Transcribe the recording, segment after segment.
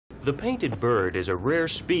The painted bird is a rare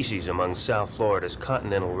species among South Florida's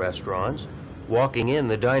continental restaurants. Walking in,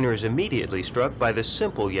 the diner is immediately struck by the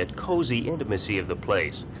simple yet cozy intimacy of the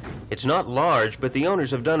place. It's not large, but the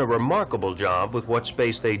owners have done a remarkable job with what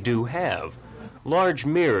space they do have. Large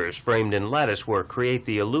mirrors framed in latticework create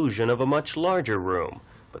the illusion of a much larger room,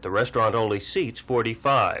 but the restaurant only seats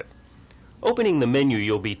 45. Opening the menu,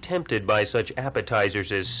 you'll be tempted by such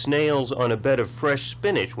appetizers as snails on a bed of fresh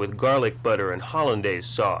spinach with garlic butter and hollandaise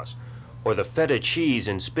sauce, or the feta cheese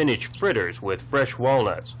and spinach fritters with fresh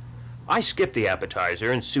walnuts. I skipped the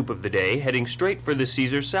appetizer and soup of the day, heading straight for the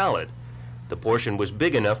Caesar salad. The portion was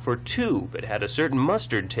big enough for two, but had a certain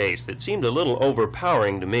mustard taste that seemed a little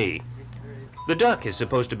overpowering to me. The duck is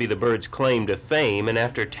supposed to be the bird's claim to fame, and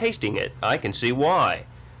after tasting it, I can see why.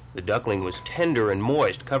 The duckling was tender and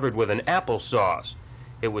moist, covered with an apple sauce.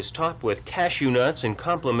 It was topped with cashew nuts and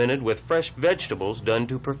complemented with fresh vegetables done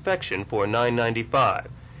to perfection for $9.95.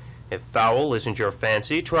 If fowl isn't your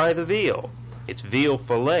fancy, try the veal. It's veal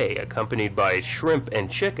fillet accompanied by shrimp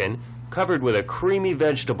and chicken, covered with a creamy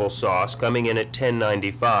vegetable sauce, coming in at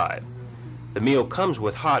 $10.95. The meal comes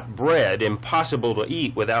with hot bread, impossible to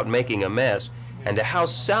eat without making a mess, and a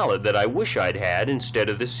house salad that I wish I'd had instead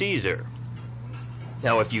of the Caesar.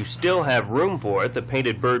 Now, if you still have room for it, the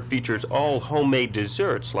painted bird features all homemade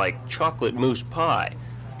desserts like chocolate mousse pie,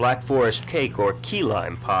 black forest cake, or key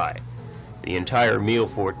lime pie. The entire meal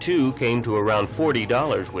for two came to around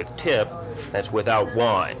 $40 with tip. That's without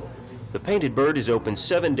wine. The painted bird is open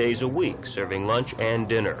 7 days a week, serving lunch and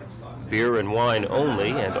dinner. Beer and wine only,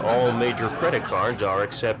 and all major credit cards are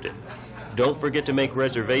accepted. Don't forget to make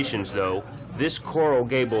reservations, though. This Coral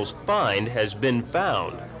Gables find has been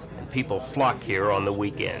found. People flock here on the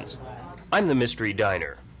weekends. I'm the Mystery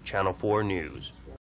Diner, Channel 4 News.